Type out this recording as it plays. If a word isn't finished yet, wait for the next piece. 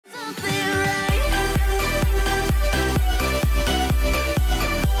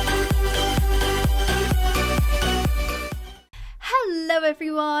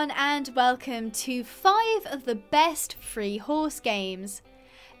and welcome to 5 of the best free horse games.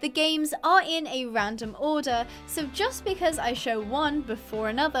 The games are in a random order, so just because I show one before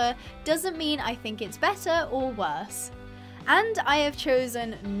another doesn't mean I think it's better or worse. And I have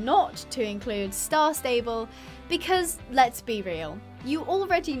chosen not to include Star Stable because, let's be real, you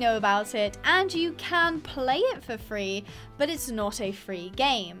already know about it and you can play it for free, but it's not a free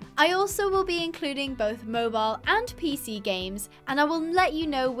game. I also will be including both mobile and PC games, and I will let you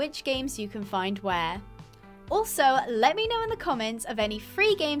know which games you can find where. Also, let me know in the comments of any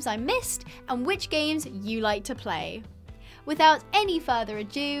free games I missed and which games you like to play. Without any further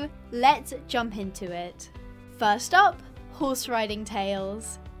ado, let's jump into it. First up, Horse Riding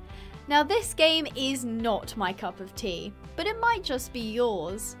Tales. Now this game is not my cup of tea, but it might just be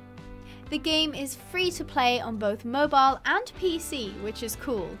yours. The game is free to play on both mobile and PC, which is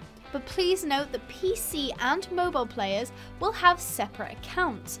cool, but please note that PC and mobile players will have separate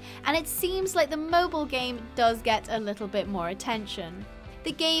accounts, and it seems like the mobile game does get a little bit more attention.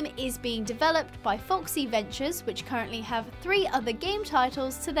 The game is being developed by Foxy Ventures, which currently have 3 other game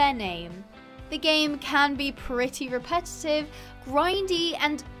titles to their name. The game can be pretty repetitive, grindy,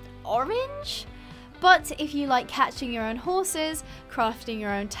 and orange? But if you like catching your own horses, crafting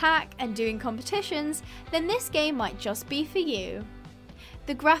your own tack, and doing competitions, then this game might just be for you.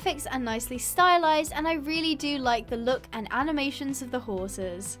 The graphics are nicely stylized, and I really do like the look and animations of the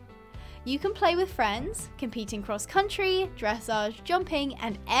horses. You can play with friends, compete in cross-country, dressage, jumping,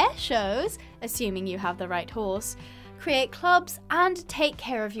 and air shows, assuming you have the right horse, create clubs, and take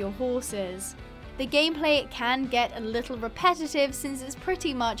care of your horses. The gameplay can get a little repetitive since it's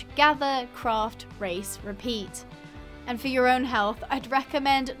pretty much gather, craft, race, repeat. And for your own health, I'd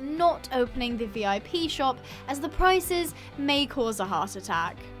recommend not opening the VIP shop as the prices may cause a heart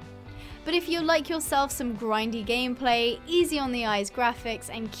attack. But if you like yourself some grindy gameplay, easy on the eyes graphics,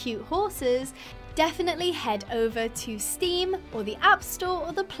 and cute horses, definitely head over to Steam or the App Store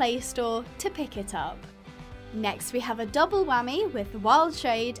or the Play Store to pick it up. Next we have a double whammy with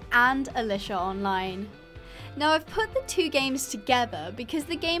Wildshade and Alicia Online. Now I've put the 2 games together because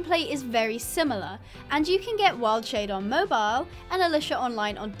the gameplay is very similar, and you can get Wildshade on mobile and Alicia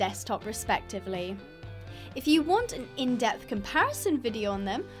Online on desktop respectively. If you want an in-depth comparison video on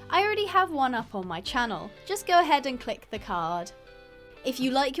them, I already have one up on my channel, just go ahead and click the card. If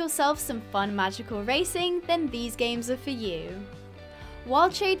you like yourself some fun magical racing, then these games are for you.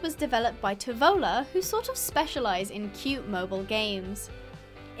 Wildshade was developed by Tavola, who sort of specialise in cute mobile games.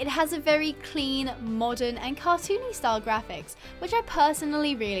 It has a very clean, modern and cartoony style graphics, which I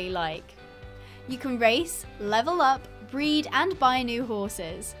personally really like. You can race, level up, breed and buy new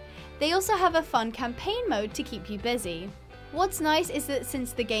horses. They also have a fun campaign mode to keep you busy. What's nice is that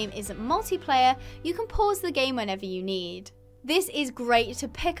since the game isn't multiplayer, you can pause the game whenever you need. This is great to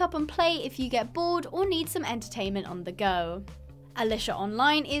pick up and play if you get bored or need some entertainment on the go. Alicia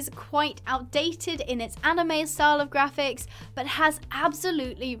Online is quite outdated in its anime style of graphics, but has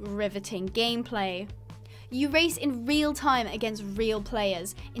absolutely riveting gameplay. You race in real time against real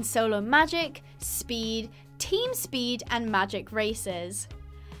players in solo magic, speed, team speed and magic races.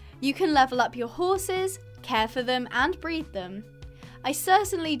 You can level up your horses, care for them and breed them. I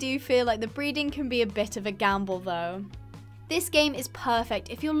certainly do feel like the breeding can be a bit of a gamble though. This game is perfect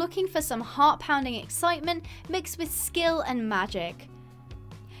if you're looking for some heart-pounding excitement mixed with skill and magic.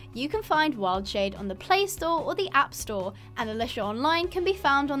 You can find Wildshade on the Play Store or the App Store, and Alicia Online can be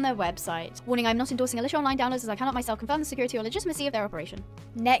found on their website. Warning, I'm not endorsing Alicia Online downloads as I cannot myself confirm the security or legitimacy of their operation.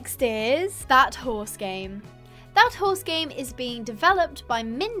 Next is That Horse Game. That Horse Game is being developed by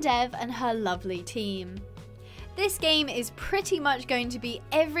Mindev and her lovely team. This game is pretty much going to be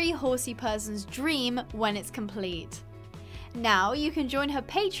every horsey person's dream when it's complete. Now you can join her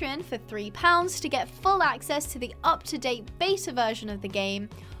Patreon for £3 to get full access to the up-to-date beta version of the game,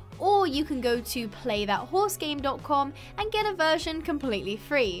 or you can go to playthathorsegame.com and get a version completely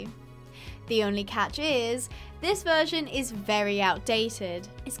free. The only catch is, this version is very outdated.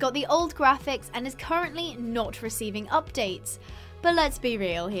 It's got the old graphics and is currently not receiving updates. But let's be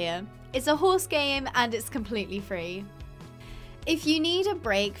real here, it's a horse game and it's completely free. If you need a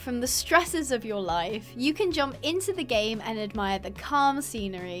break from the stresses of your life, you can jump into the game and admire the calm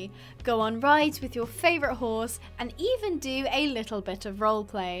scenery, go on rides with your favourite horse, and even do a little bit of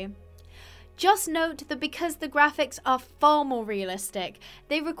roleplay. Just note that because the graphics are far more realistic,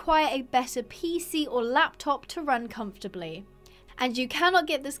 they require a better PC or laptop to run comfortably. And you cannot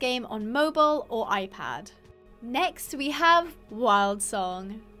get this game on mobile or iPad. Next we have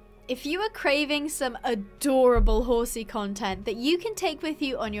Wildsong. If you are craving some adorable horsey content that you can take with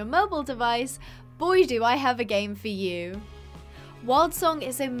you on your mobile device, boy do I have a game for you. Wildsong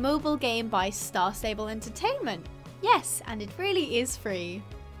is a mobile game by Star Stable Entertainment. Yes, and it really is free.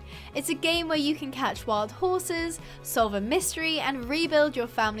 It's a game where you can catch wild horses, solve a mystery, and rebuild your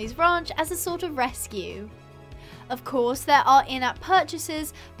family's ranch as a sort of rescue. Of course, there are in-app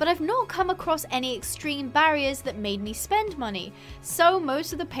purchases, but I've not come across any extreme barriers that made me spend money, so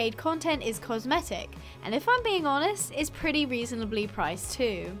most of the paid content is cosmetic, and if I'm being honest, it's pretty reasonably priced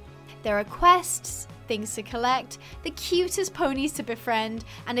too. There are quests, things to collect, the cutest ponies to befriend,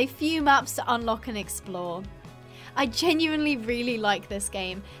 and a few maps to unlock and explore. I genuinely really like this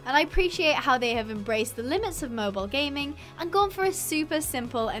game, and I appreciate how they have embraced the limits of mobile gaming and gone for a super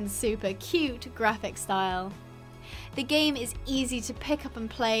simple and super cute graphic style. The game is easy to pick up and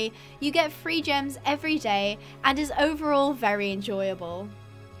play, you get free gems every day, and is overall very enjoyable.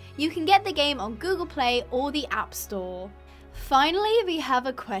 You can get the game on Google Play or the App Store. Finally, we have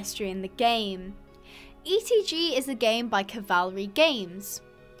Equestrian the game. ETG is a game by Cavalry Games.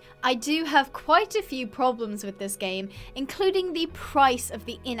 I do have quite a few problems with this game, including the price of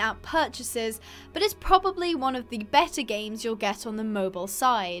the in-app purchases, but it's probably one of the better games you'll get on the mobile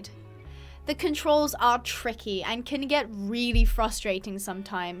side. The controls are tricky and can get really frustrating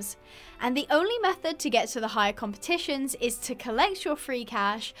sometimes, and the only method to get to the higher competitions is to collect your free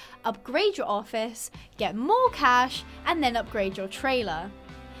cash, upgrade your office, get more cash, and then upgrade your trailer.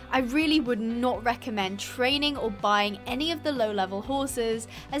 I really would not recommend training or buying any of the low-level horses,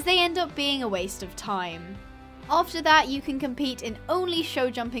 as they end up being a waste of time. After that, you can compete in only show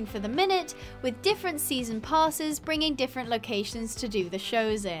jumping for the minute, with different season passes bringing different locations to do the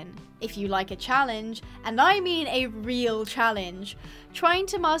shows in. If you like a challenge, and I mean a real challenge, trying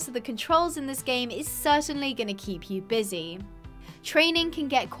to master the controls in this game is certainly going to keep you busy. Training can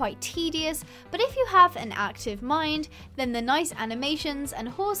get quite tedious, but if you have an active mind, then the nice animations and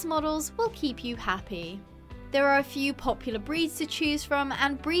horse models will keep you happy. There are a few popular breeds to choose from,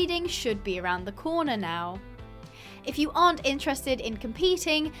 and breeding should be around the corner now. If you aren't interested in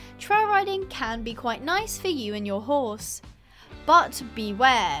competing, trail riding can be quite nice for you and your horse. But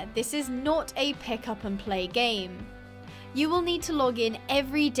beware, this is not a pick up and play game. You will need to log in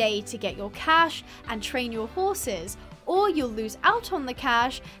every day to get your cash and train your horses, or you'll lose out on the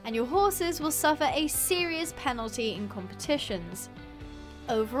cash and your horses will suffer a serious penalty in competitions.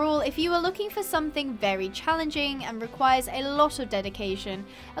 Overall, if you are looking for something very challenging and requires a lot of dedication,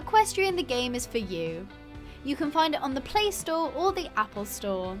 Equestrian the game is for you. You can find it on the Play Store or the Apple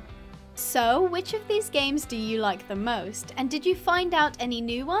Store. So, which of these games do you like the most, and did you find out any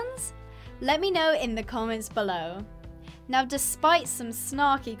new ones? Let me know in the comments below. Now, despite some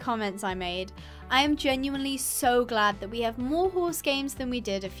snarky comments I made, I am genuinely so glad that we have more horse games than we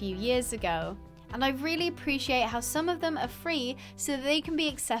did a few years ago, and I really appreciate how some of them are free so that they can be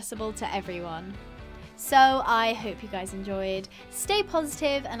accessible to everyone. So I hope you guys enjoyed, stay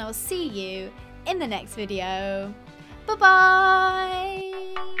positive, and I'll see you in the next video. Bye bye!